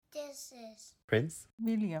voices. Prince.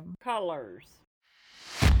 William. Colors.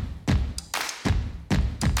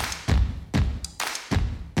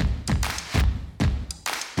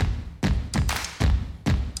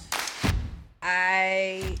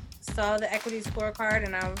 I saw the equity scorecard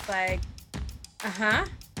and I was like,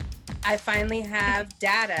 I finally have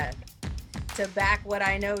data to back what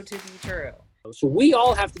I know to be true. So we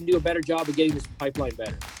all have to do a better job of getting this pipeline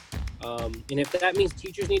better. And if that means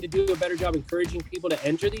teachers need to do a better job encouraging people to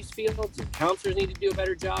enter these fields, and counselors need to do a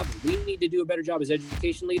better job, and we need to do a better job as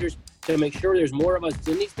education leaders to make sure there's more of us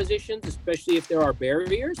in these positions, especially if there are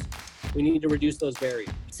barriers, we need to reduce those barriers.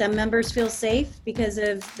 Some members feel safe because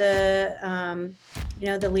of the,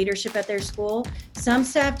 the leadership at their school. Some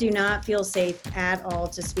staff do not feel safe at all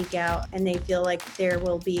to speak out, and they feel like there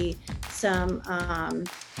will be some,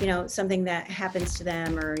 something that happens to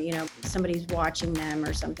them, or, somebody's watching them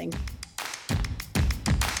or something.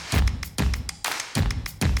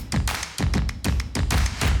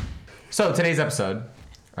 So today's episode,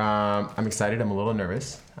 I'm excited. I'm a little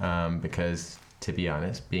nervous because, to be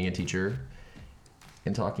honest, being a teacher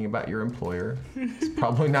and talking about your employer is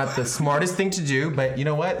probably not the smartest thing to do, but you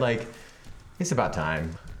know what? It's about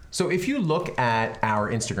time. So if you look at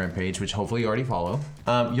our Instagram page, which hopefully you already follow,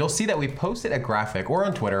 you'll see that we posted a graphic, or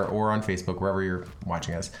on Twitter or on Facebook, wherever you're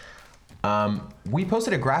watching us. We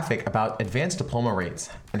posted a graphic about advanced diploma rates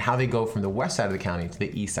and how they go from the west side of the county to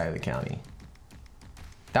the east side of the county.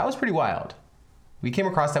 That was pretty wild. We came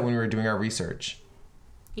across that when we were doing our research.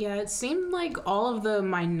 Yeah, it seemed like all of the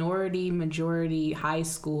majority high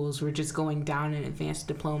schools were just going down in advanced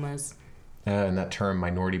diplomas. And that term,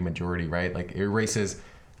 minority, majority, right? It erases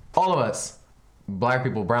all of us, black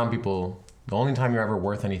people, brown people. The only time you're ever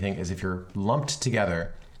worth anything is if you're lumped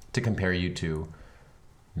together to compare you to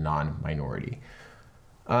non-minority.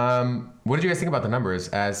 What did you guys think about the numbers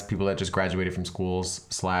as people that just graduated from schools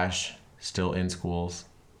 / still in schools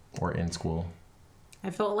or in school? I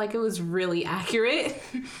felt like it was really accurate.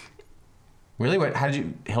 Really? How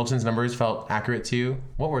did Hilton's numbers felt accurate to you?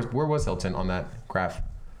 Where was Hilton on that graph?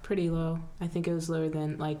 Pretty low. I think it was lower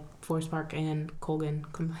than Forest Park and Colgan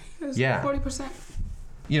combined. It was 40%.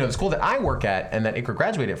 The school that I work at and that Iqra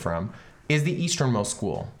graduated from is the easternmost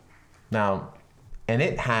school. Now, and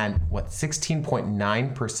it had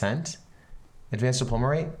 16.9% advanced diploma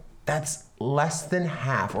rate? That's less than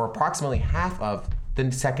half, or approximately half of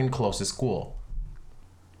the second closest school.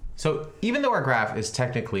 So even though our graph is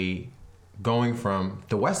technically going from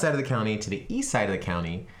the west side of the county to the east side of the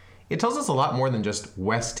county, it tells us a lot more than just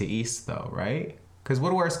west to east though, right? Because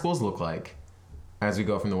what do our schools look like as we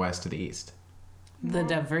go from the west to the east? The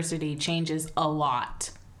diversity changes a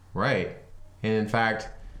lot. Right. And in fact,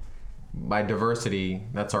 by diversity,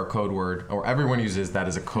 that's our code word, or everyone uses that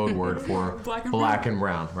as a code word for black and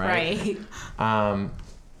brown, right? Right.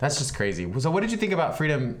 That's just crazy. So what did you think about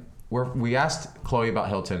Freedom? We asked Chloe about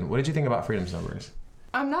Hilton. What did you think about Freedom's numbers?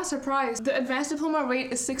 I'm not surprised. The advanced diploma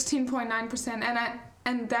rate is 16.9%,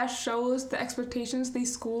 and that shows the expectations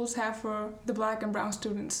these schools have for the black and brown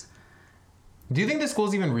students. Do you think the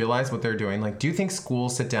schools even realize what they're doing? Do you think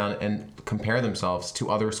schools sit down and compare themselves to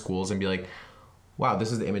other schools and be like, wow,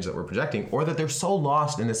 this is the image that we're projecting? Or that they're so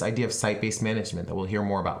lost in this idea of site-based management that we'll hear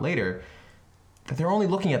more about later, that they're only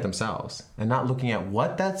looking at themselves and not looking at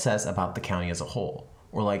what that says about the county as a whole,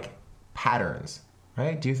 or patterns,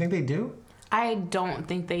 right? Do you think they do? I don't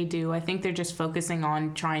think they do. I think they're just focusing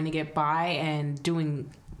on trying to get by and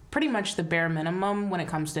doing pretty much the bare minimum when it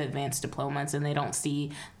comes to advanced diplomas, and they don't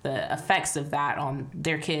see the effects of that on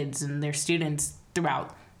their kids and their students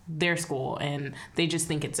throughout their school, and they just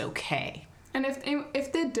think it's okay. And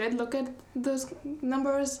if they did look at those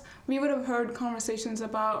numbers, we would have heard conversations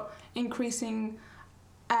about increasing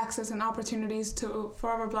access and opportunities for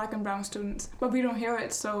our black and brown students. But we don't hear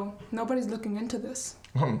it, so nobody's looking into this.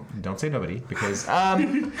 Don't say nobody, because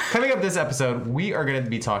coming up this episode, we are going to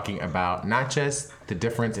be talking about not just the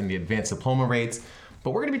difference in the advanced diploma rates,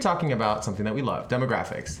 but we're going to be talking about something that we love,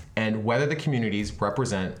 demographics, and whether the communities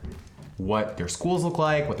represent what their schools look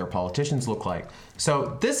like, what their politicians look like.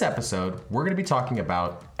 So this episode, we're going to be talking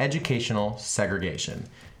about educational segregation.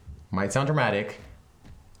 Might sound dramatic,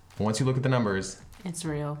 but once you look at the numbers, it's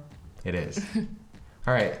real. It is.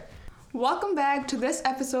 All right. Welcome back to this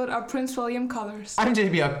episode of Prince William Colors. I'm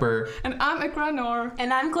JB Akbar. And I'm Iqra Noor.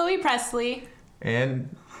 And I'm Chloe Presley.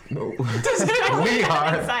 And we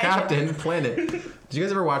are Captain Planet. Did you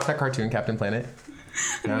guys ever watch that cartoon, Captain Planet?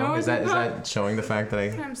 No? Is that showing the fact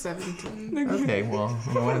that I'm 17. Okay, well,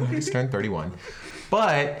 I just turned 31.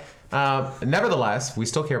 But nevertheless, we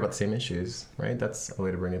still care about the same issues, right? That's a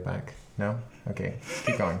way to bring it back. No? Okay,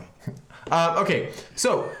 keep going. Okay,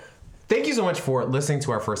 so thank you so much for listening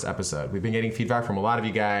to our first episode. We've been getting feedback from a lot of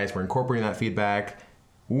you guys. We're incorporating that feedback.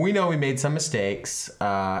 We know we made some mistakes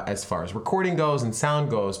as far as recording goes and sound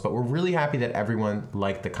goes, but we're really happy that everyone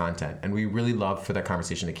liked the content, and we really love for that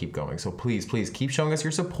conversation to keep going. So please keep showing us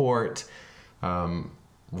your support.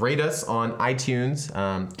 Rate us on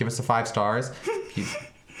iTunes. Give us 5 stars. If you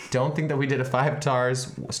don't think that we did a 5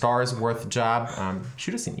 stars worth job,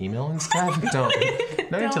 shoot us an email instead.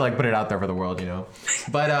 No need to like put it out there for the world, you know.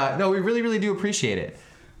 But no, we really, really do appreciate it.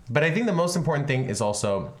 But I think the most important thing is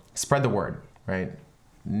also spread the word, right?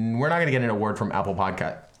 We're not going to get an award from Apple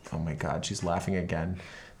Podcast. Oh my God, she's laughing again.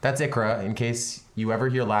 That's Ikra. In case you ever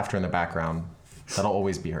hear laughter in the background, that'll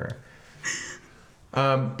always be her.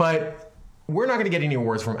 But we're not going to get any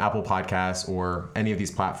awards from Apple Podcasts or any of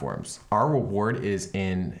these platforms. Our reward is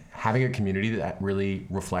in having a community that really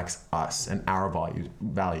reflects us and our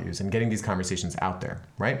values and getting these conversations out there,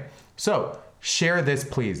 right? So share this,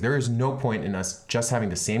 please. There is no point in us just having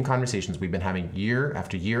the same conversations we've been having year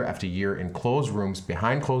after year after year in closed rooms,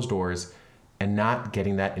 behind closed doors, and not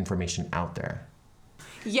getting that information out there.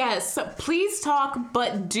 Yes, please talk,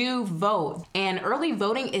 but do vote. And early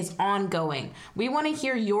voting is ongoing. We want to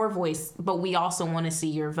hear your voice, but we also want to see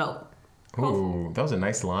your vote. Ooh, that was a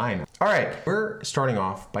nice line. All right, we're starting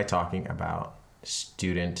off by talking about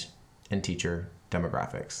student and teacher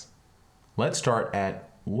demographics. Let's start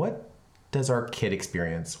at what does our kid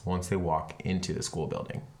experience once they walk into the school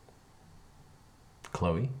building?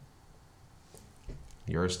 Chloe,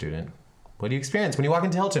 you're a student. What do you experience when you walk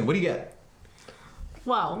into Hilton? What do you get?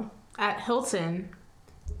 Well, at Hilton,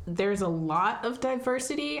 there's a lot of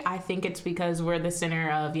diversity. I think it's because we're the center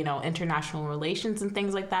of, international relations and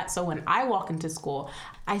things like that. So when I walk into school,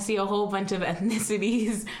 I see a whole bunch of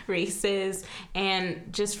ethnicities, races,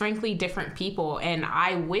 and just frankly different people. And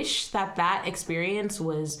I wish that experience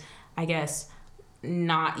was, I guess,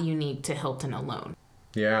 not unique to Hilton alone.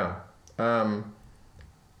 Yeah.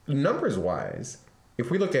 Numbers wise, if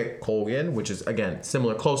we look at Colgan, which is, again,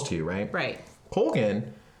 similar, close to you, right? Right.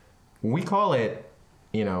 Colgan, we call it,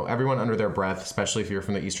 everyone under their breath, especially if you're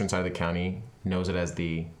from the eastern side of the county, knows it as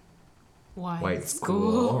the white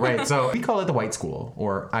school. Right. So we call it the white school,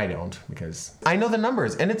 or I don't, because I know the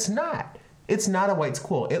numbers, and it's not. It's not a white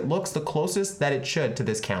school. It looks the closest that it should to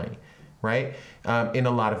this county, right? In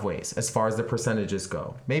a lot of ways, as far as the percentages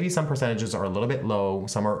go. Maybe some percentages are a little bit low,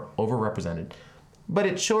 some are overrepresented. But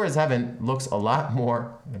it sure as heaven looks a lot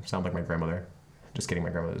more, I sound like my grandmother. Just kidding, my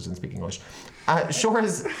grandmother doesn't speak English. Sure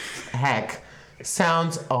as heck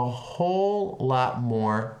sounds a whole lot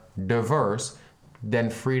more diverse than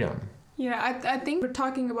Freedom. Yeah, I think we're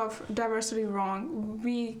talking about diversity wrong.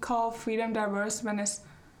 We call Freedom diverse when it's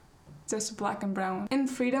just black and brown. In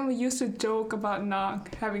Freedom, we used to joke about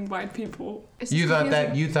not having white people. You thought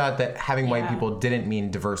that having white people didn't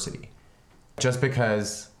mean diversity, just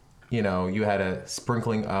because you had a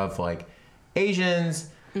sprinkling of like Asians.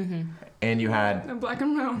 Mm-hmm. And you had black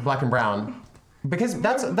and brown. Because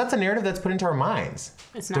that's a narrative that's put into our minds.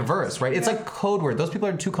 It's diverse, right? Yeah. It's like code word. Those people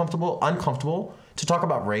are too uncomfortable to talk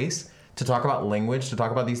about race, to talk about language, to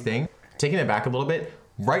talk about these things. Taking it back a little bit,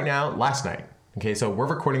 right now, last night. Okay, so we're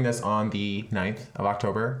recording this on the 9th of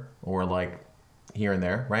October, or like here and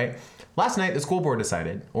there, right? Last night, the school board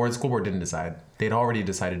decided, or the school board didn't decide. They'd already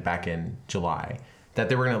decided back in July that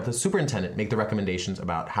they were going to let the superintendent make the recommendations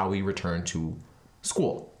about how we return to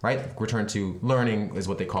school, right? Return to learning is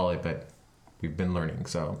what they call it, but we've been learning,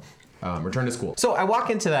 so return to school. So I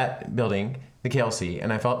walk into that building, the KLC,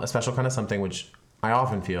 and I felt a special kind of something, which I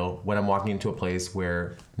often feel when I'm walking into a place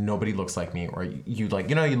where nobody looks like me, or you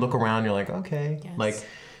look around, you're like, okay, yes.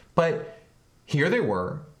 But here they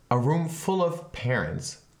were, a room full of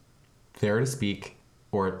parents there to speak,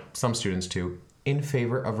 or some students too, in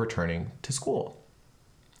favor of returning to school.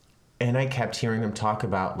 And I kept hearing them talk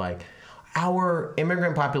about our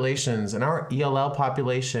immigrant populations and our ELL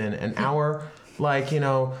population and our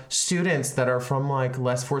students that are from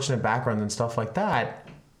less fortunate backgrounds and stuff like that.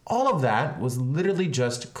 All of that was literally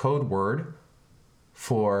just code word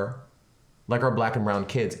for our black and brown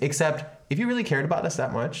kids. Except if you really cared about us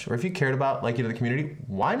that much, or if you cared about the community,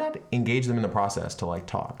 why not engage them in the process to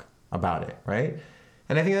talk about it, right?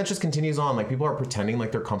 And I think that just continues on. People are pretending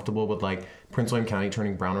they're comfortable with Prince William County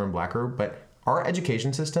turning browner and blacker, but our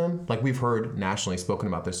education system, we've heard nationally spoken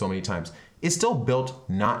about this so many times, is still built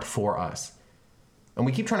not for us. And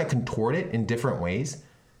we keep trying to contort it in different ways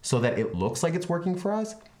so that it looks like it's working for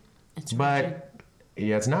us. It's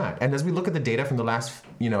not. And as we look at the data from the last,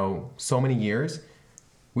 so many years,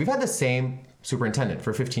 we've had the same superintendent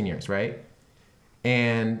for 15 years, right?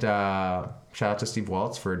 And shout out to Steve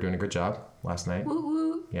Waltz for doing a good job last night. Woo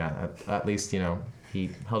woo. Yeah, at least,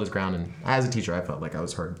 he held his ground, and as a teacher, I felt like I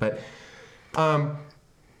was heard. But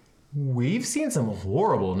we've seen some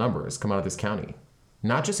horrible numbers come out of this county,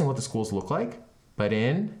 not just in what the schools look like, but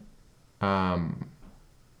in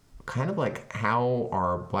kind of like how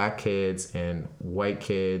our black kids and white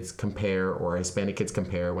kids compare, or Hispanic kids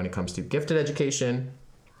compare, when it comes to gifted education,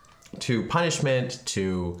 to punishment,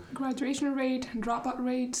 to graduation rate, dropout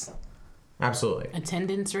rates. Absolutely.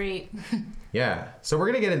 Attendance rate. Yeah. So we're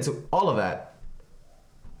going to get into all of that,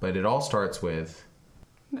 but it all starts with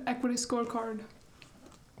The equity scorecard.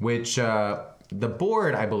 which the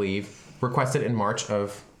board, I believe, requested in March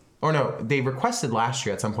of, or no, they requested last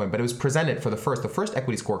year at some point, but it was presented the first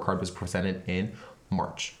equity scorecard was presented in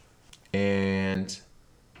March. And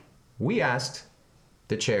we asked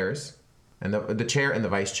the chairs, and the chair and the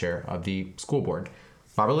vice chair of the school board,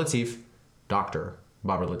 Barbara Lateef, Dr.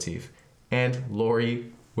 Barbara Lateef, and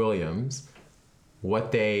Lori Williams,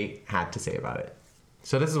 what they had to say about it.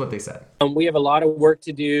 So this is what they said. We have a lot of work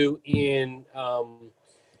to do in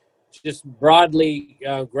just broadly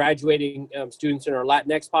graduating students in our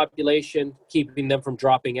Latinx population, keeping them from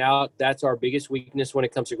dropping out. That's our biggest weakness when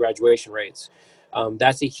it comes to graduation rates.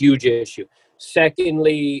 That's a huge issue.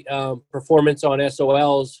 Secondly, performance on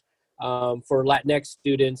SOLs for Latinx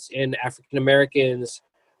students and African Americans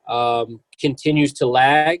continues to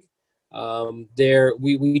lag.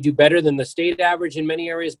 We do better than the state average in many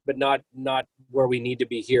areas, but not where we need to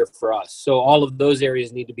be here for us. So all of those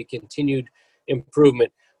areas need to be continued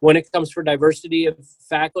improvement. When it comes for diversity of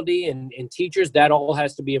faculty and teachers, that all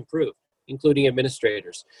has to be improved, including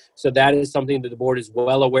administrators. So that is something that the board is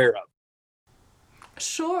well aware of.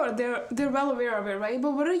 Sure, they're well aware of it, right?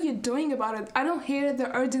 But what are you doing about it? I don't hear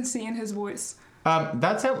the urgency in his voice.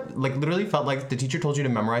 That's how, like, literally felt like the teacher told you to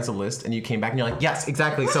memorize a list and you came back and you're like, yes,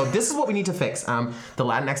 exactly. So this is what we need to fix. The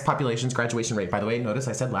Latinx population's graduation rate. By the way, notice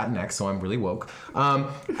I said Latinx, so I'm really woke.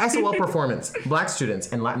 SOL performance, black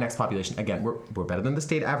students and Latinx population. Again, we're better than the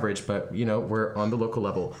state average, but, you know, we're on the local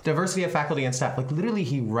level. Diversity of faculty and staff. Like, literally,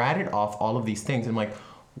 he ratted off all of these things. And I'm like,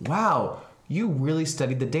 wow, you really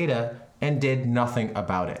studied the data and did nothing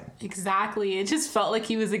about it. Exactly. It just felt like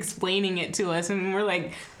he was explaining it to us, and we're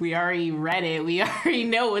like, we already read it. We already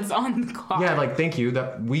know what's on the card. Yeah, like, thank you.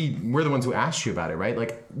 That we're the ones who asked you about it, right?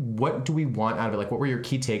 Like, what do we want out of it? Like, what were your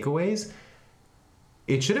key takeaways?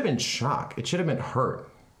 It should have been shock. It should have been hurt.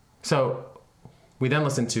 So we then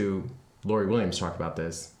listened to Lori Williams talk about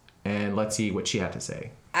this, and let's see what she had to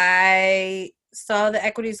say. I saw the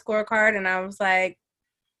equity scorecard and I was like,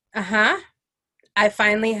 I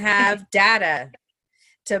finally have data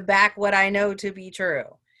to back what I know to be true.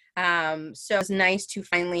 So it's nice to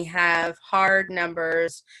finally have hard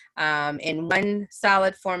numbers in one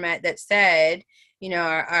solid format that said, you know,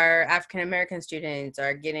 our African American students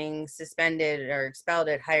are getting suspended or expelled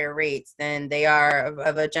at higher rates than they are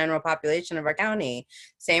of a general population of our county.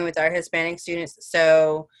 Same with our Hispanic students.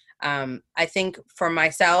 So I think for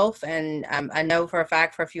myself, and I know for a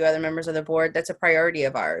fact for a few other members of the board, that's a priority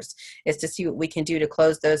of ours, is to see what we can do to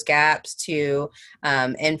close those gaps, to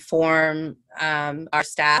inform our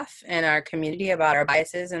staff and our community about our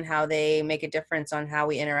biases and how they make a difference on how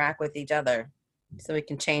we interact with each other, so we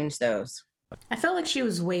can change those. I felt like she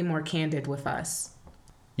was way more candid with us.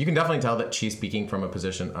 You can definitely tell that she's speaking from a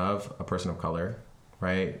position of a person of color,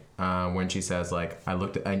 right? When she says, like, I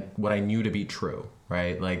looked at what I knew to be true,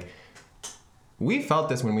 right? Like, we felt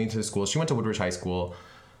this when we went to school. She went to Woodbridge High School.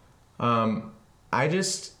 I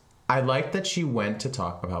like that she went to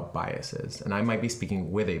talk about biases, and I might be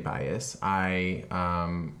speaking with a bias. I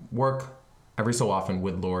work every so often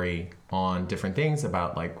with Lori on different things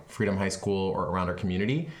about, like, Freedom High School or around our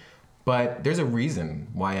community. But there's a reason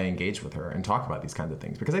why I engage with her and talk about these kinds of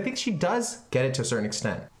things, because I think she does get it to a certain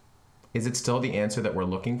extent. Is it still the answer that we're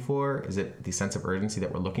looking for? Is it the sense of urgency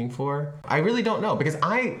that we're looking for? I really don't know, because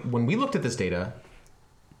when we looked at this data,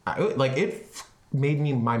 it made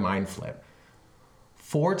my mind flip.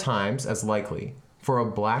 4 times as likely for a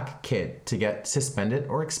black kid to get suspended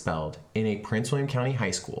or expelled in a Prince William County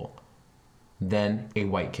high school than a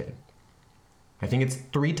white kid. I think it's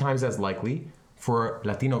 3 times as likely for a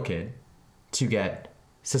Latino kid to get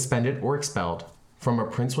suspended or expelled from a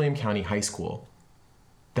Prince William County high school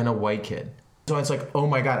than a white kid. So it's like, oh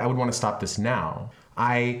my God, I would want to stop this now.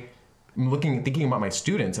 I'm thinking about my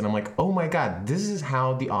students, and I'm like, oh my God, this is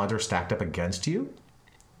how the odds are stacked up against you.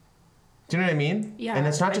 Do you know what I mean? Yeah, and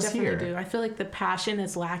it's not I just here. do. I feel like the passion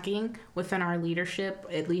is lacking within our leadership,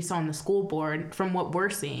 at least on the school board, from what we're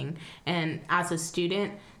seeing. And as a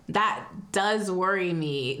student, that does worry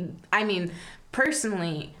me. I mean,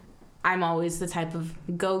 personally, I'm always the type of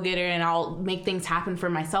go-getter and I'll make things happen for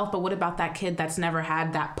myself. But what about that kid that's never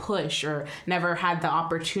had that push or never had the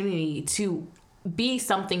opportunity to be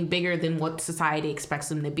something bigger than what society expects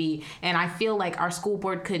them to be? And I feel like our school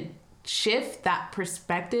board could shift that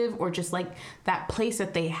perspective, or just like that place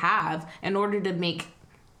that they have, in order to make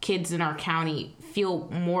kids in our county feel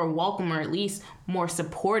more welcome, or at least more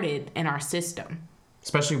supported in our system.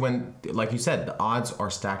 Especially when, like you said, the odds are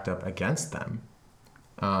stacked up against them.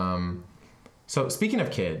 So speaking of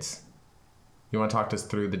kids, you want to talk us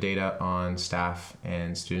through the data on staff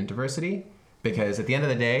and student diversity? Because at the end of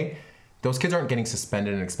the day, those kids aren't getting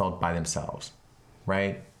suspended and expelled by themselves,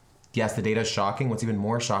 right? Yes, the data is shocking. What's even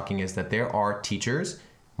more shocking is that there are teachers,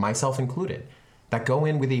 myself included, that go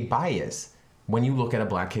in with a bias when you look at a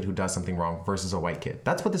black kid who does something wrong versus a white kid.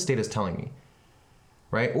 That's what this data is telling me,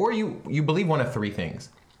 right? Or you believe one of three things.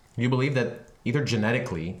 You believe that either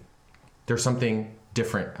genetically there's something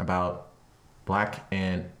different about black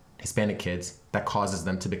and Hispanic kids that causes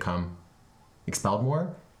them to become expelled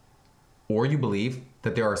more, or you believe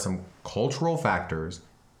that there are some cultural factors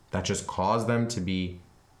that just cause them to be,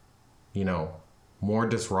 you know, more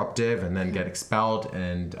disruptive and then get expelled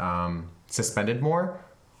and suspended more,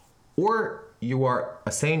 or you are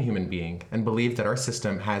a sane human being and believe that our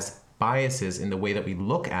system has biases in the way that we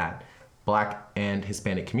look at black and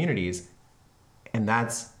Hispanic communities, and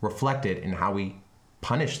that's reflected in how we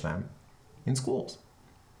punish them in schools.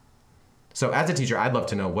 So as a teacher, I'd love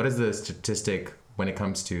to know, what is the statistic when it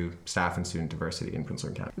comes to staff and student diversity in Prince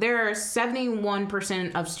William County? There are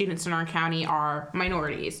 71% of students in our county are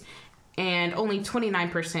minorities, and only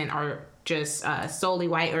 29% are just solely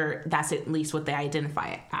white, or that's at least what they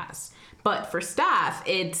identify as. But for staff,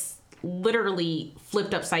 it's literally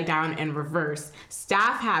flipped upside down and reversed.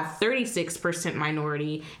 Staff have 36%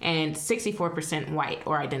 minority and 64% white,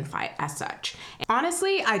 or identify as such.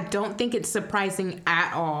 Honestly, I don't think it's surprising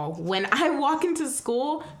at all. When I walk into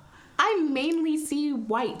school, I mainly see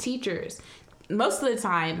white teachers. Most of the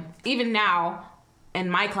time, even now, in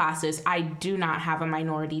my classes, I do not have a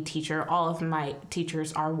minority teacher. All of my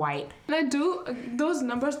teachers are white. And those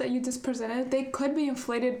numbers that you just presented, they could be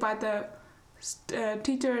inflated by the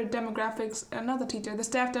teacher demographics, the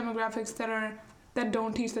staff demographics that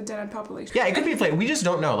don't teach the general population. Yeah, it could be inflated. We just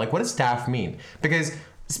don't know. Like, what does staff mean? Because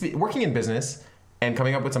working in business and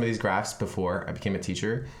coming up with some of these graphs before I became a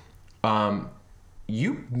teacher,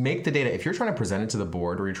 you make the data, if you're trying to present it to the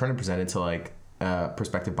board or you're trying to present it to like a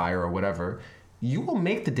prospective buyer or whatever, you will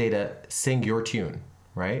make the data sing your tune,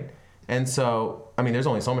 right? And so, I mean, there's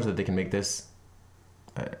only so much that they can make this,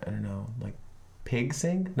 I don't know, like pig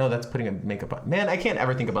sing? No, that's putting a makeup on. Man, I can't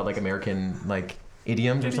ever think about like American like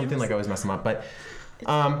idioms or something. Like I always mess them up. But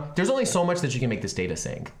there's only so much that you can make this data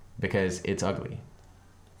sing because it's ugly.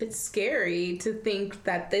 It's scary to think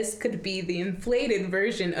that this could be the inflated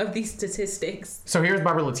version of these statistics. So here's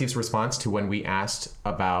Barbara Latif's response to when we asked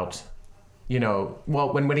about, you know,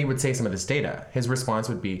 well, when he would say some of this data, his response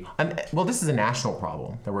would be, well, this is a national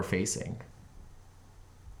problem that we're facing.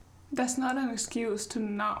 That's not an excuse to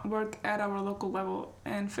not work at our local level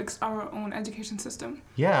and fix our own education system.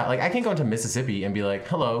 Yeah, like I can't go into Mississippi and be like,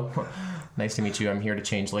 hello, nice to meet you, I'm here to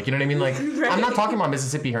change. Like, you know what I mean? Like, right. I'm not talking about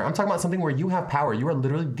Mississippi here. I'm talking about something where you have power. You are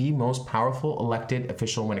literally the most powerful elected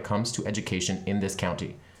official when it comes to education in this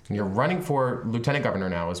county. And you're running for lieutenant governor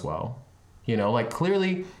now as well. You know, like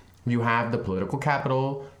clearly you have the political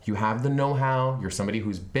capital, you have the know-how, you're somebody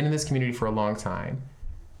who's been in this community for a long time.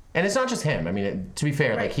 And it's not just him. I mean, to be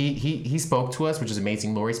fair, right. Like he spoke to us, which is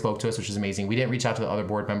amazing. Lori spoke to us, which is amazing. We didn't reach out to the other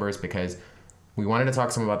board members because we wanted to talk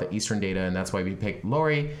to some about the Eastern data, and that's why we picked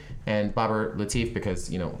Lori and Barbara Latif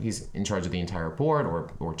because, you know, he's in charge of the entire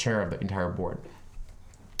board or chair of the entire board.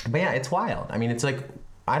 But yeah, it's wild. I mean, it's like,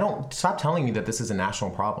 stop telling me that this is a national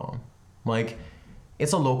problem. Like,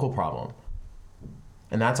 it's a local problem.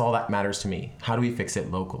 And that's all that matters to me. How do we fix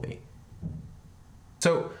it locally?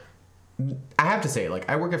 So I have to say, like,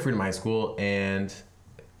 I work at Freedom High School, and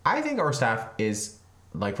I think our staff is,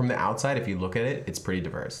 like, from the outside, if you look at it, it's pretty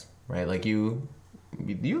diverse, right? Like, you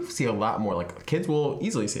see a lot more, like, kids will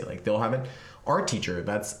easily see, like, they'll have an art teacher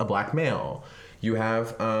that's a black male. You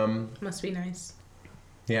have... Must be nice.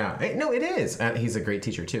 Yeah. No, it is. He's a great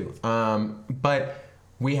teacher, too. But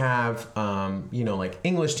we have, you know, like,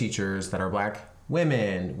 English teachers that are black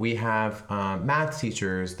women. We have math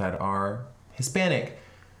teachers that are Hispanic.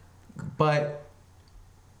 But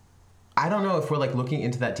I don't know if we're like looking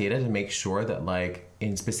into that data to make sure that like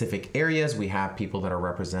in specific areas we have people that are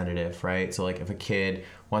representative, right? So like if a kid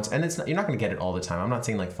wants, and you're not going to get it all the time. I'm not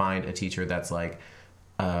saying like find a teacher that's like,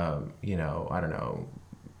 you know, I don't know,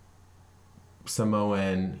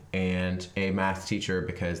 Samoan and a math teacher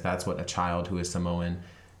because that's what a child who is Samoan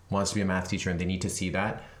wants to be a math teacher, and they need to see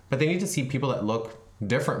that. But they need to see people that look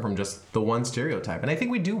different from just the one stereotype. And I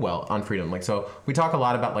think we do well on freedom. Like, so we talk a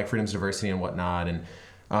lot about like freedom's diversity and whatnot, and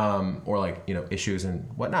or like, you know, issues and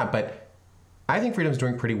whatnot. But I think freedom's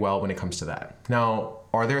doing pretty well when it comes to that. Now,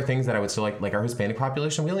 are there things that I would still like our Hispanic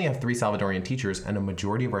population? We only have 3 Salvadorian teachers, and a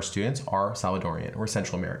majority of our students are Salvadorian or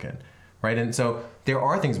Central American, right? And so there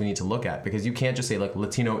are things we need to look at, because you can't just say like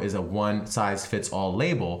Latino is a one-size-fits-all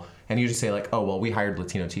label, and you just say like, oh, well, we hired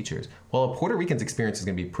Latino teachers. Well, a Puerto Rican's experience is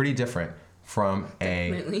going to be pretty different from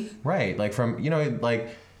Definitely. right, like from, you know, like,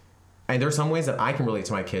 and there's some ways that I can relate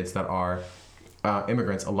to my kids that are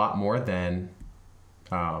immigrants a lot more than,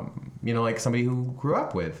 you know, like somebody who grew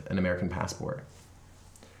up with an American passport.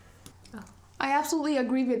 I absolutely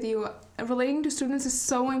agree with you. Relating to students is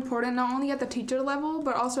so important, not only at the teacher level,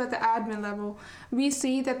 but also at the admin level. We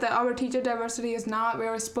see that our teacher diversity is not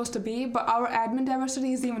where it's supposed to be, but our admin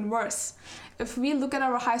diversity is even worse. If we look at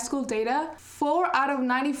our high school data, 4 out of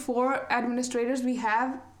 94 administrators we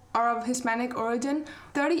have are of Hispanic origin.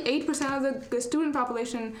 38% of the student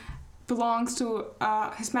population belongs to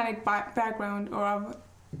Hispanic background or of...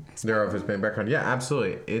 They're of Hispanic background. Yeah,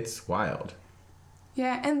 absolutely. It's wild.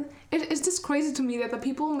 Yeah, and it's just crazy to me that the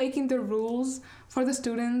people making the rules for the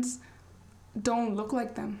students don't look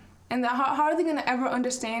like them. And how are they going to ever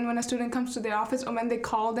understand when a student comes to their office, or when they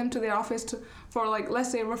call them to their office for, like, let's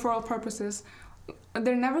say, referral purposes?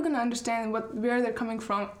 They're never going to understand where they're coming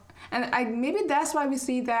from. And maybe that's why we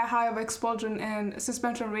see that high of expulsion and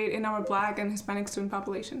suspension rate in our Black and Hispanic student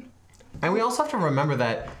population. And we also have to remember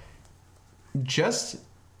that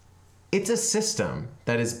it's a system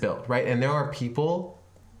that is built, right? And there are people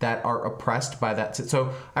that are oppressed by that.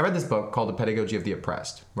 So I read this book called The Pedagogy of the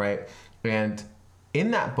Oppressed, right? And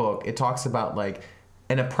in that book, it talks about like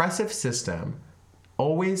an oppressive system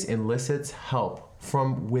always elicits help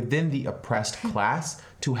from within the oppressed class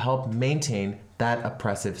to help maintain that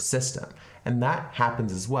oppressive system. And that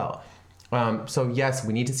happens as well. So yes,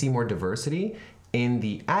 we need to see more diversity in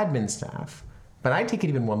the admin staff, but I take it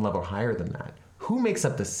even one level higher than that. Who makes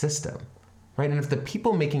up the system, right? And if the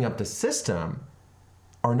people making up the system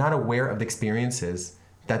are not aware of the experiences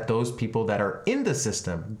that those people that are in the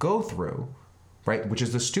system go through, right, which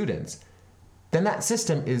is the students, then that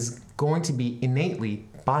system is going to be innately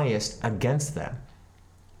biased against them.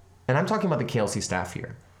 And I'm talking about the KLC staff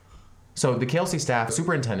here. So the KLC staff,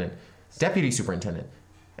 superintendent, deputy superintendent,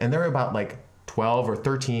 and there are about like 12 or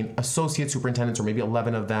 13 associate superintendents, or maybe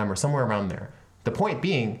 11 of them, or somewhere around there. The point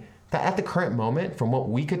being that at the current moment, from what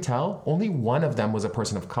we could tell, only one of them was a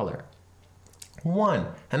person of color. One.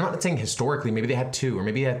 And I'm not saying historically, maybe they had 2 or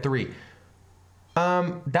maybe they had 3.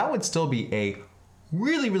 That would still be a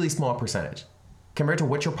really, really small percentage compared to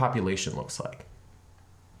what your population looks like.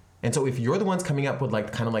 And so if you're the ones coming up with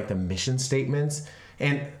like kind of like the mission statements,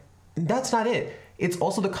 and that's not it. It's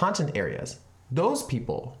also the content areas. Those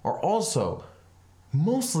people are also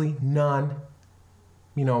mostly non-white.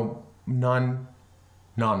 You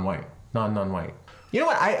know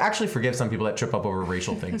what? I actually forgive some people that trip up over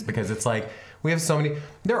racial things, because it's like we have so many.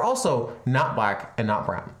 They're also not Black and not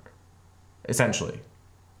brown, essentially.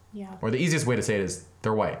 Yeah. Or the easiest way to say it is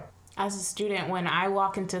they're white. As a student, when I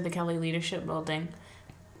walk into the Kelly Leadership Building,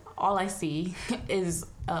 all I see is,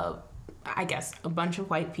 I guess, a bunch of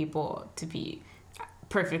white people, to be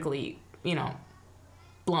perfectly,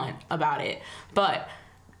 blunt about it. But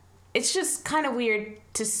it's just kind of weird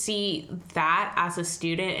to see that as a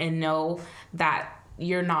student and know that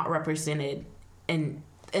you're not represented in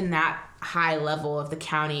that high level of the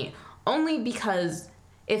county, only because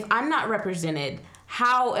if I'm not represented,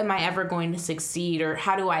 how am I ever going to succeed, or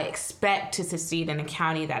how do I expect to succeed in a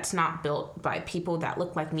county that's not built by people that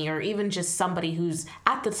look like me, or even just somebody who's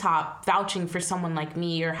at the top vouching for someone like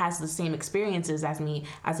me or has the same experiences as me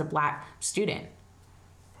as a Black student?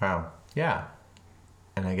 Wow. Yeah.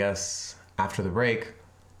 And I guess after the break,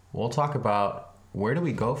 we'll talk about where do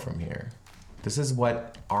we go from here? This is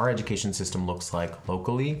what our education system looks like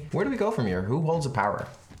locally. Where do we go from here? Who holds the power?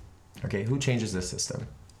 Okay, who changes this system?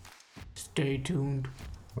 Stay tuned.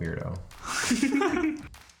 Weirdo.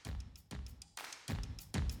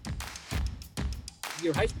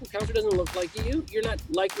 Your high school counselor doesn't look like you. You're not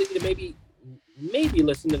likely to maybe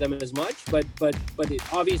listen to them as much, but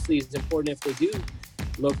it obviously is important if they do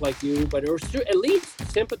look like you, or at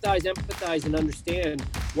least sympathize, empathize, and understand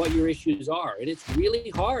what your issues are. And it's really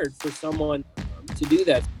hard for someone to do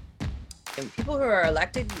that. And people who are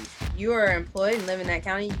elected, you are employed and live in that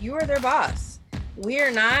county, you are their boss. We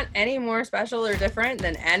are not any more special or different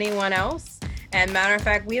than anyone else. And matter of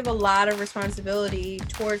fact, we have a lot of responsibility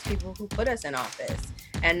towards people who put us in office,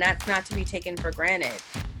 and that's not to be taken for granted.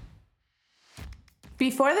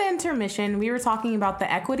 Before the intermission, we were talking about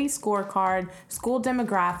the equity scorecard, school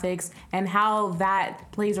demographics, and how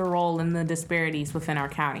that plays a role in the disparities within our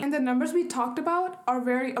county. And the numbers we talked about are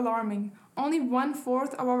very alarming. Only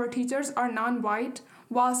 1/4 of our teachers are non-white,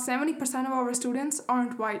 while 70% of our students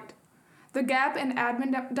aren't white. The gap in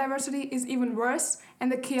admin diversity is even worse,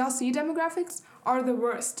 and the KLC demographics are the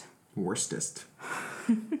worst. Worstest.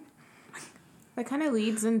 That kind of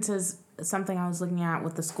leads into something I was looking at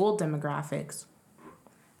with the school demographics.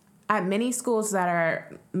 At many schools that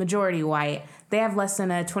are majority white, they have less than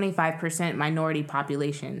a 25% minority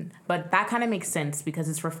population. But that kind of makes sense because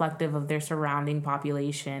it's reflective of their surrounding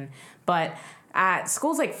population. But at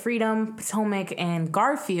schools like Freedom, Potomac, and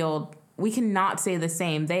Garfield, we cannot say the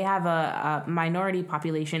same. They have a minority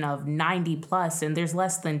population of 90 plus, and there's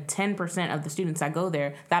less than 10% of the students that go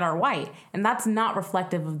there that are white. And that's not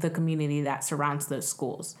reflective of the community that surrounds those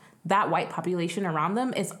schools. That white population around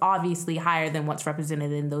them is obviously higher than what's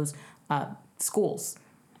represented in those schools.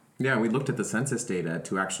 Yeah, we looked at the census data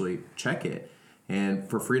to actually check it. And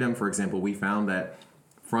for Freedom, for example, we found that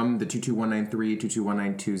from the 22193,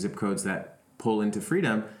 22192 zip codes that pull into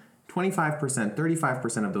Freedom, 25%,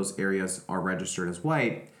 35% of those areas are registered as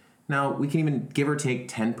white. Now, we can even give or take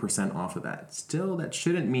 10% off of that. Still, that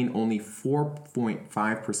shouldn't mean only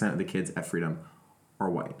 4.5% of the kids at Freedom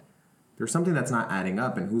are white. There's something that's not adding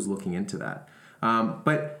up, and who's looking into that?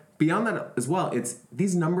 But beyond that as well,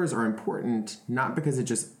 these numbers are important not because it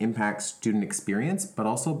just impacts student experience, but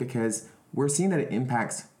also because we're seeing that it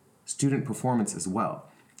impacts student performance as well.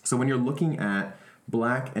 So when you're looking at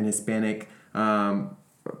Black and Hispanic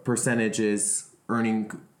percentages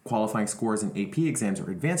earning qualifying scores in AP exams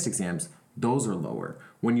or advanced exams, those are lower.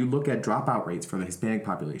 When you look at dropout rates for the Hispanic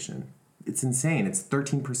population, it's insane. It's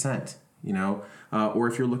 13%. Or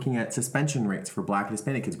if you're looking at suspension rates for Black and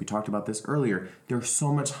Hispanic kids, we talked about this earlier, they're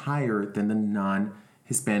so much higher than the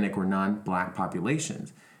non-Hispanic or non-Black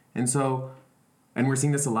populations. And we're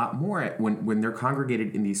seeing this a lot more when they're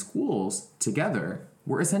congregated in these schools together.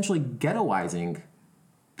 We're essentially ghettoizing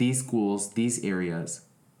these schools, these areas,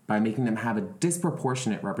 by making them have a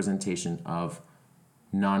disproportionate representation of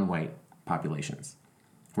non-white populations.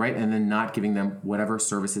 Right? And then not giving them whatever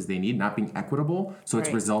services they need, not being equitable. So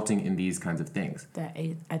it's resulting in these kinds of things. That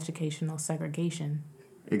educational segregation.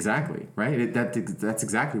 Exactly. Right? That's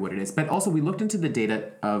exactly what it is. But also we looked into the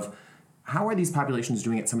data of how are these populations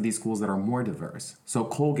doing at some of these schools that are more diverse. So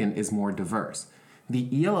Colgan is more diverse. The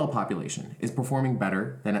ELL population is performing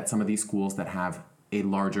better than at some of these schools that have a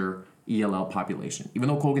larger ELL population. Even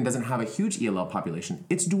though Colgan doesn't have a huge ELL population,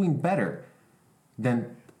 it's doing better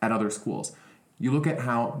than at other schools. You look at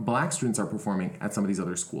how Black students are performing at some of these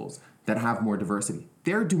other schools that have more diversity.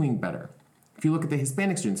 They're doing better. If you look at the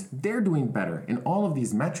Hispanic students, they're doing better in all of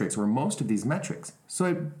these metrics or most of these metrics. So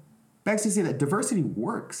it begs to say that diversity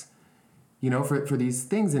works, for these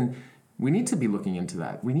things. And we need to be looking into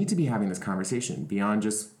that. We need to be having this conversation beyond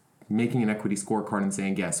just making an equity scorecard and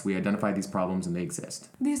saying, yes, we identified these problems and they exist.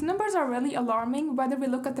 These numbers are really alarming whether we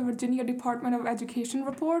look at the Virginia Department of Education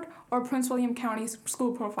report or Prince William County's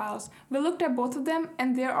school profiles. We looked at both of them,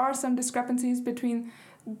 and there are some discrepancies between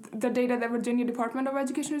the data that Virginia Department of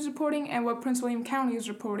Education is reporting and what Prince William County is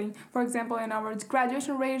reporting, for example, in our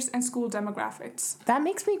graduation rates and school demographics. That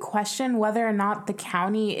makes me question whether or not the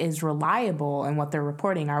county is reliable in what they're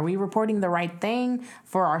reporting. Are we reporting the right thing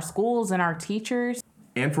for our schools and our teachers?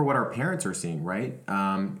 And for what our parents are seeing, right?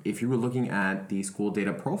 If you were looking at the school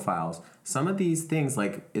data profiles, some of these things,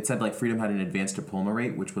 like it said, like Freedom had an advanced diploma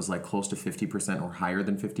rate, which was like close to 50% or higher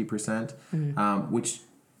than 50%, which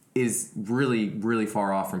is really, really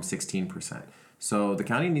far off from 16%. So the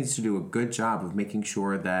county needs to do a good job of making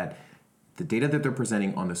sure that the data that they're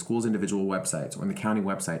presenting on the school's individual websites or on the county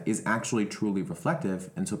website is actually truly reflective,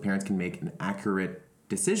 and so parents can make an accurate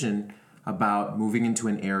decision about moving into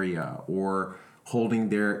an area or holding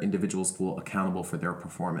their individual school accountable for their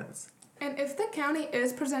performance. And if the county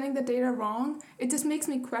is presenting the data wrong, it just makes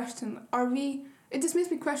me question,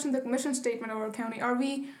 the mission statement of our county. Are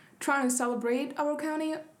we trying to celebrate our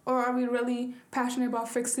county, or are we really passionate about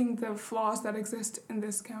fixing the flaws that exist in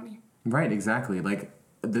this county? Right, exactly. Like,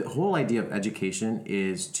 the whole idea of education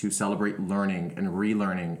is to celebrate learning and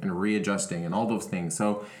relearning and readjusting and all those things.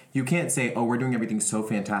 So you can't say, oh, we're doing everything so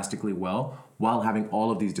fantastically well while having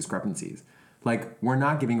all of these discrepancies. Like, we're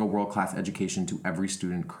not giving a world-class education to every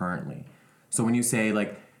student currently. So when you say,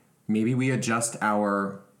 like, maybe we adjust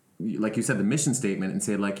our, like you said, the mission statement and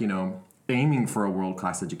say, like, aiming for a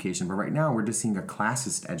world-class education. But right now, we're just seeing a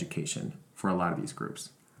classist education for a lot of these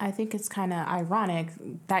groups. I think it's kind of ironic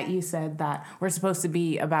that you said that we're supposed to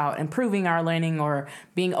be about improving our learning or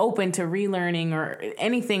being open to relearning or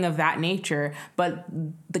anything of that nature, but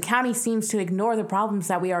the county seems to ignore the problems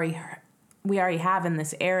that we already have in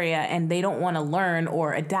this area, and they don't want to learn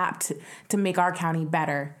or adapt to make our county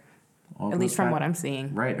better, at least from what I'm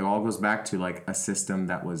seeing. Right. It all goes back to like a system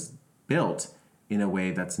that was built in a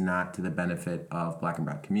way that's not to the benefit of Black and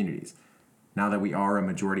brown communities. Now that we are a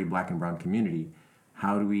majority Black and brown community,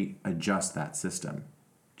 how do we adjust that system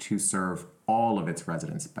to serve all of its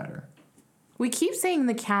residents better? We keep saying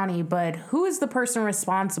the county, but who is the person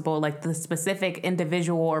responsible, like the specific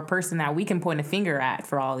individual or person that we can point a finger at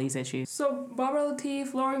for all these issues? So Barbara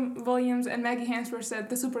Lateef, Lori Williams, and Maggie Hansford said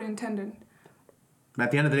the superintendent. At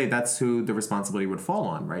the end of the day, that's who the responsibility would fall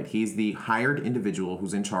on, right? He's the hired individual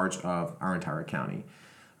who's in charge of our entire county.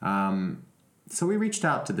 So we reached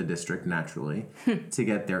out to the district, naturally, to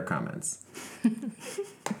get their comments.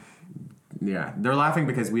 Yeah, they're laughing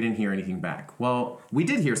because we didn't hear anything back. Well, we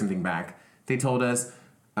did hear something back. They told us,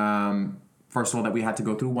 first of all, that we had to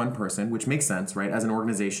go through one person, which makes sense, right? As an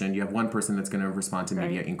organization, you have one person that's going to respond to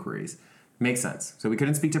media inquiries. Makes sense. So we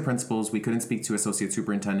couldn't speak to principals. We couldn't speak to associate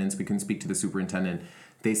superintendents. We couldn't speak to the superintendent.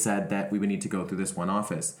 They said that we would need to go through this one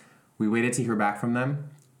office. We waited to hear back from them.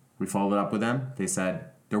 We followed up with them. They said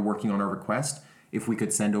they're working on our request. If we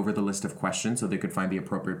could send over the list of questions so they could find the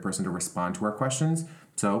appropriate person to respond to our questions.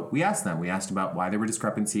 So we asked them. We asked about why there were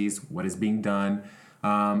discrepancies, what is being done,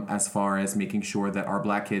 as far as making sure that our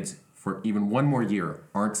Black kids for even one more year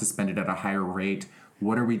aren't suspended at a higher rate.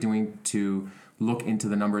 What are we doing to look into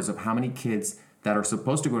the numbers of how many kids that are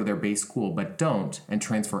supposed to go to their base school but don't and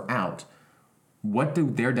transfer out? What do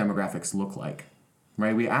their demographics look like?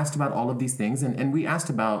 Right? We asked about all of these things, and we asked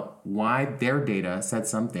about why their data said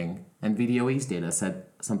something and VDOE's data said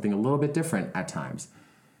something a little bit different at times.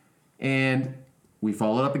 And we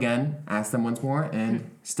followed up again, asked them once more, and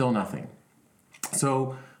still nothing.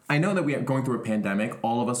 So I know that we are going through a pandemic.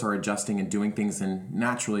 All of us are adjusting and doing things, and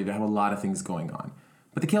naturally they have a lot of things going on.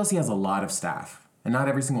 But the KLC has a lot of staff, and not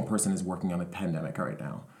every single person is working on the pandemic right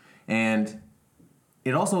now. And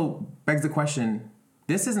it also begs the question,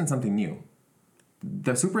 this isn't something new.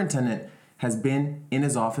 The superintendent has been in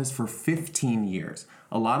his office for 15 years.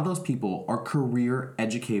 A lot of those people are career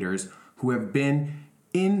educators who have been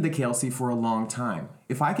in the KLC for a long time.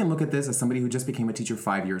 If I can look at this as somebody who just became a teacher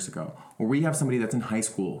 5 years ago, or we have somebody that's in high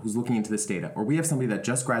school who's looking into this data, or we have somebody that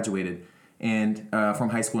just graduated and from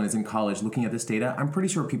high school and is in college looking at this data, I'm pretty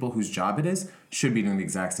sure people whose job it is should be doing the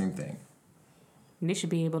exact same thing. They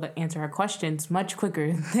should be able to answer our questions much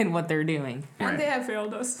quicker than what they're doing. And they have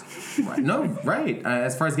failed us. Right. No, right.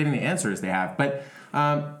 As far as getting the answers, they have. But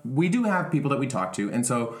we do have people that we talk to. And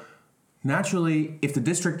so naturally, if the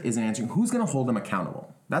district isn't answering, who's going to hold them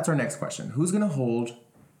accountable? That's our next question. Who's going to hold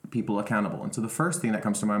people accountable? And so the first thing that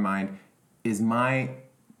comes to my mind is my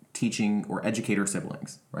teaching or educator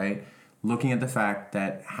siblings, right? Looking at the fact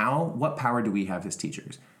that what power do we have as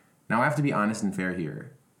teachers? Now, I have to be honest and fair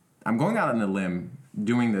here. I'm going out on a limb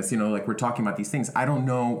doing this, like we're talking about these things. I don't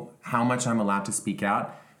know how much I'm allowed to speak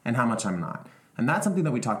out and how much I'm not. And that's something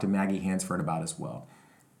that we talked to Maggie Hansford about as well.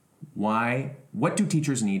 What do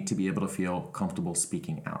teachers need to be able to feel comfortable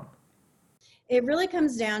speaking out? It really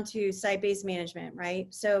comes down to site-based management, right?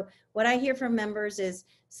 So what I hear from members is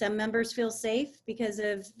some members feel safe because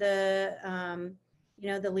of the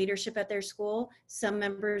leadership at their school. Some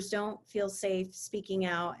members don't feel safe speaking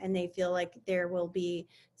out, and they feel like there will be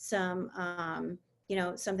some,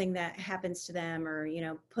 something that happens to them, or,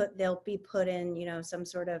 they'll be put in, some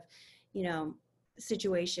sort of,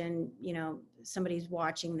 situation, somebody's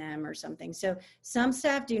watching them or something. So some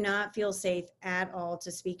staff do not feel safe at all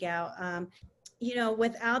to speak out.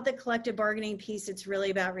 Without the collective bargaining piece, it's really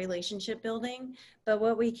about relationship building. But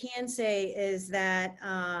what we can say is that,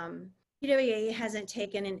 PWA hasn't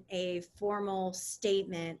taken a formal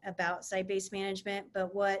statement about site-based management,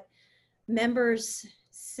 but what members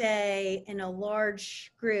say in a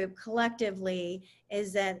large group collectively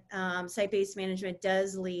is that site-based management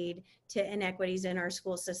does lead to inequities in our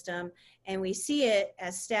school system. And we see it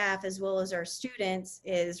as staff as well as our students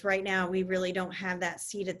is right now we really don't have that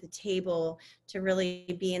seat at the table to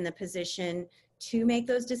really be in the position to make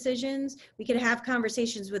those decisions. We could have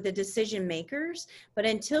conversations with the decision makers, but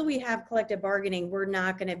until we have collective bargaining, we're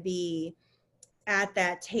not going to be at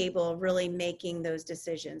that table really making those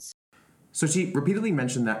decisions. So she repeatedly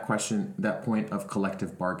mentioned that point of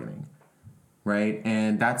collective bargaining, right?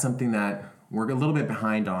 And that's something that we're a little bit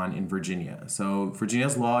behind on in Virginia. So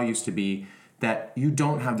Virginia's law used to be that you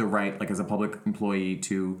don't have the right, like as a public employee,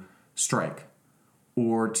 to strike.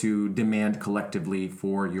 or to demand collectively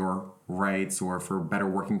for your rights or for better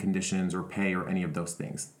working conditions or pay or any of those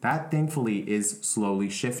things. That thankfully is slowly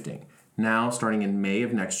shifting. Now, starting in May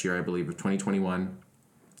of next year, I believe, of 2021,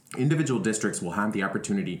 individual districts will have the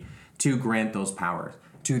opportunity to grant those powers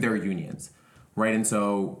to their unions, right? And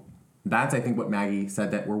so that's, I think, what Maggie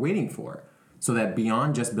said that we're waiting for, so that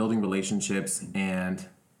beyond just building relationships and,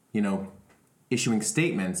 issuing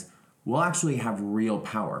statements, we'll actually have real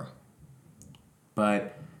power.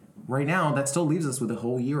 But right now, that still leaves us with a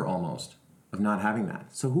whole year almost of not having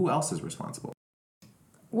that. So who else is responsible?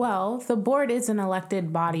 Well, the board is an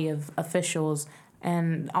elected body of officials,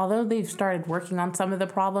 and although they've started working on some of the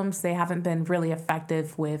problems, they haven't been really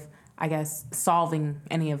effective with, solving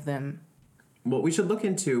any of them. Well, we should look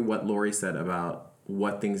into what Lori said about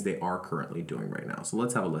what things they are currently doing right now. So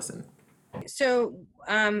let's have a listen. So,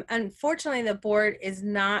 unfortunately, the board is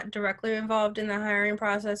not directly involved in the hiring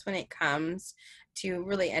process when it comes to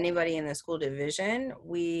really anybody in the school division.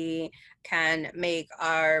 We can make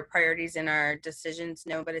our priorities and our decisions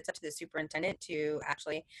known, but it's up to the superintendent to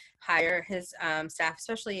actually hire his staff,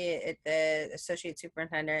 especially at the associate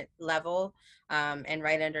superintendent level and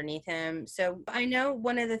right underneath him. So I know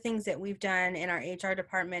one of the things that we've done in our HR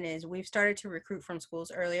department is we've started to recruit from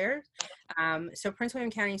schools earlier. So Prince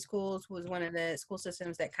William County Schools was one of the school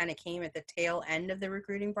systems that kind of came at the tail end of the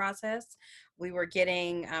recruiting process. We were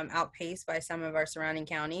getting outpaced by some of our surrounding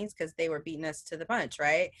counties because they were beating us to the punch,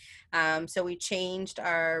 right? So we changed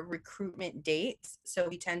our recruitment dates. So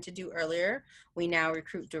we tend to do earlier. We now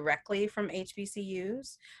recruit directly from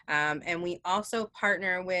HBCUs. And we also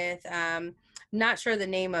partner with, not sure the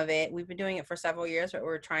name of it. We've been doing it for several years, but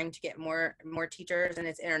we're trying to get more teachers, and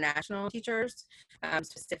it's international teachers,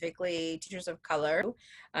 specifically teachers of color.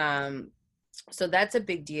 So that's a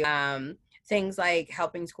big deal. Things like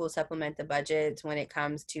helping schools supplement the budgets when it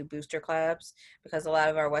comes to booster clubs, because a lot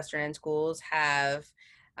of our Western End schools have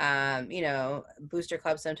booster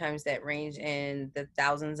clubs sometimes that range in the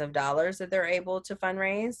thousands of dollars that they're able to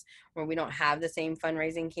fundraise, where we don't have the same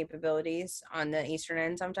fundraising capabilities on the Eastern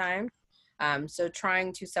End sometimes. So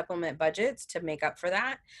trying to supplement budgets to make up for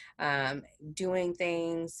that, doing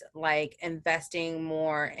things like investing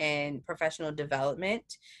more in professional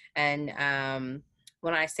development. And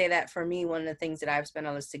when I say that, for me, one of the things that I've spent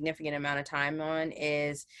a significant amount of time on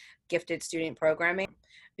is gifted student programming,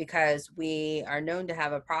 because we are known to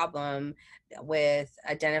have a problem with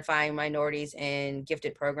identifying minorities in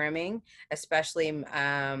gifted programming, especially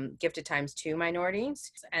gifted times 2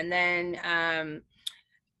 minorities. And then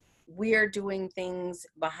we are doing things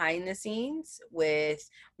behind the scenes with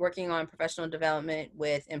working on professional development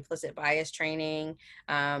with implicit bias training.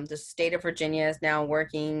 The state of Virginia is now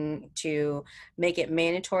working to make it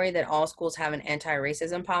mandatory that all schools have an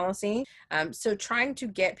anti-racism policy. So trying to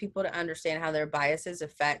get people to understand how their biases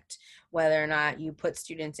affect whether or not you put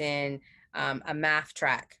students in a math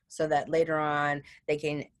track so that later on they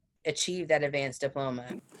can achieve that advanced diploma.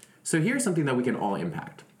 So here's something that we can all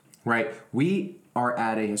impact, right? We are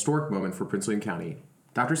at a historic moment for Prince William County.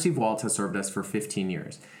 Dr. Steve Waltz has served us for 15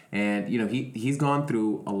 years. And, he's gone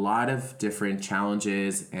through a lot of different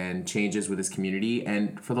challenges and changes with his community.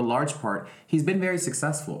 And for the large part, he's been very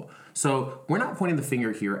successful. So we're not pointing the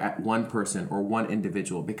finger here at one person or one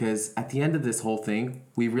individual, because at the end of this whole thing,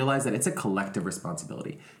 we realize that it's a collective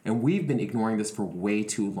responsibility. And we've been ignoring this for way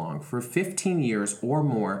too long. For 15 years or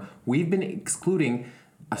more, we've been excluding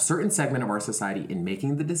a certain segment of our society in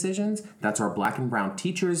making the decisions. That's our Black and brown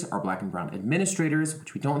teachers, our Black and brown administrators,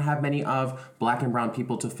 which we don't have many of, Black and brown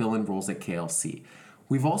people to fill in roles at KLC.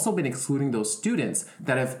 We've also been excluding those students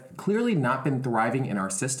that have clearly not been thriving in our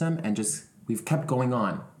system, and we've kept going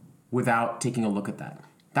on without taking a look at that.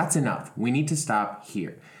 That's enough. We need to stop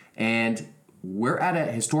here. And we're at a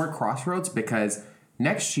historic crossroads, because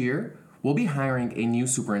next year we'll be hiring a new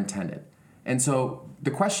superintendent. And so the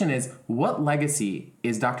question is, what legacy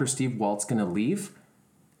is Dr. Steve Waltz going to leave?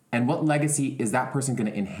 And what legacy is that person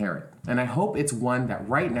going to inherit? And I hope it's one that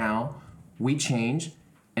right now we change,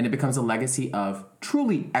 and it becomes a legacy of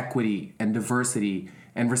truly equity and diversity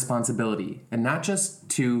and responsibility, and not just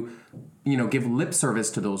to, give lip service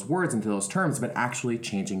to those words and to those terms, but actually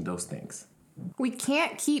changing those things. We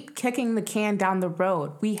can't keep kicking the can down the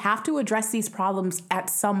road. We have to address these problems at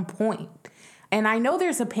some point. And I know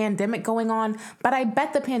there's a pandemic going on, but I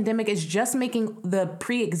bet the pandemic is just making the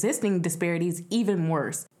pre-existing disparities even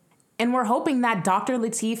worse. And we're hoping that Dr.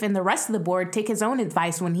 Lateef and the rest of the board take his own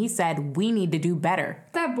advice when he said we need to do better.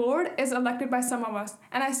 That board is elected by some of us.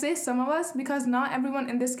 And I say some of us because not everyone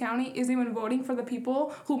in this county is even voting for the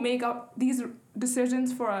people who make up these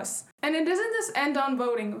decisions for us. And it doesn't just end on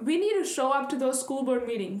voting. We need to show up to those school board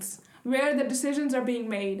meetings. where the decisions are being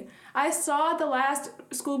made. I saw the last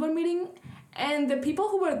school board meeting, and the people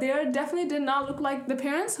who were there definitely did not look like the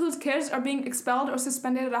parents whose kids are being expelled or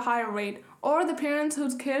suspended at a higher rate, or the parents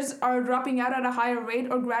whose kids are dropping out at a higher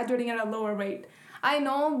rate or graduating at a lower rate. I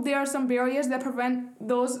know there are some barriers that prevent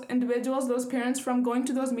those individuals, those parents, from going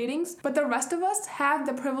to those meetings, but the rest of us have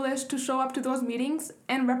the privilege to show up to those meetings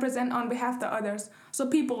and represent on behalf of the others. So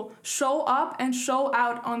people, show up and show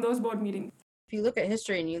out on those board meetings. If you look at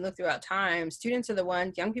history and you look throughout time, students are the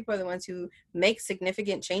ones, young people are the ones who make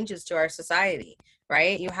significant changes to our society,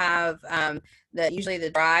 right? You have usually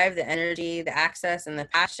the drive, the energy, the access, and the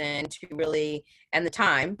passion to really, and the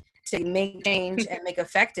time to make change and make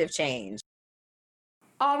effective change.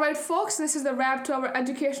 All right, folks, this is the wrap to our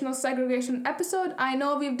educational segregation episode. I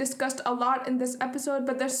know we've discussed a lot in this episode,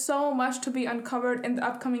 but there's so much to be uncovered in the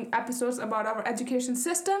upcoming episodes about our education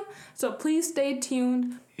system. So please stay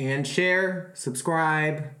tuned. And share,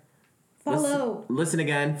 subscribe. Follow. Listen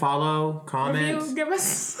again, follow, comment. Review, give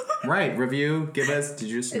us... Right, review, give us, did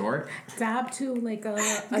you just snort? Dab to like a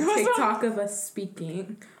TikTok of us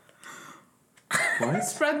speaking. What?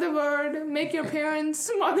 Spread the word. Make your parents,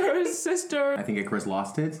 mothers, sisters. I think Icarus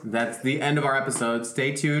lost it. That's the end of our episode.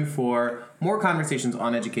 Stay tuned for more conversations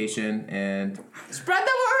on education and... Spread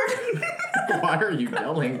the word. Why are you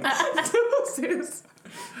yelling? Deuces.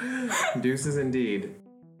 Deuces indeed.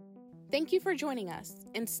 Thank you for joining us,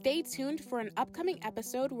 and stay tuned for an upcoming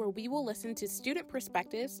episode where we will listen to student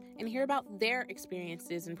perspectives and hear about their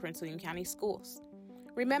experiences in Prince William County schools.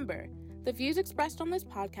 Remember, the views expressed on this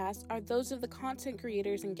podcast are those of the content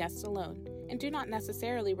creators and guests alone, and do not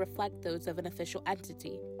necessarily reflect those of an official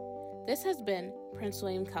entity. This has been Prince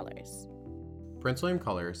William Colors. Prince William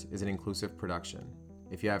Colors is an inclusive production.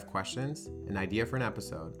 If you have questions, an idea for an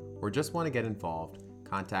episode, or just want to get involved,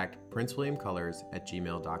 contact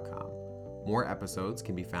princewilliamcolors@gmail.com. More episodes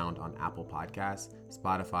can be found on Apple Podcasts,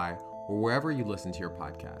 Spotify, or wherever you listen to your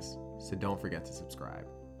podcasts, so don't forget to subscribe.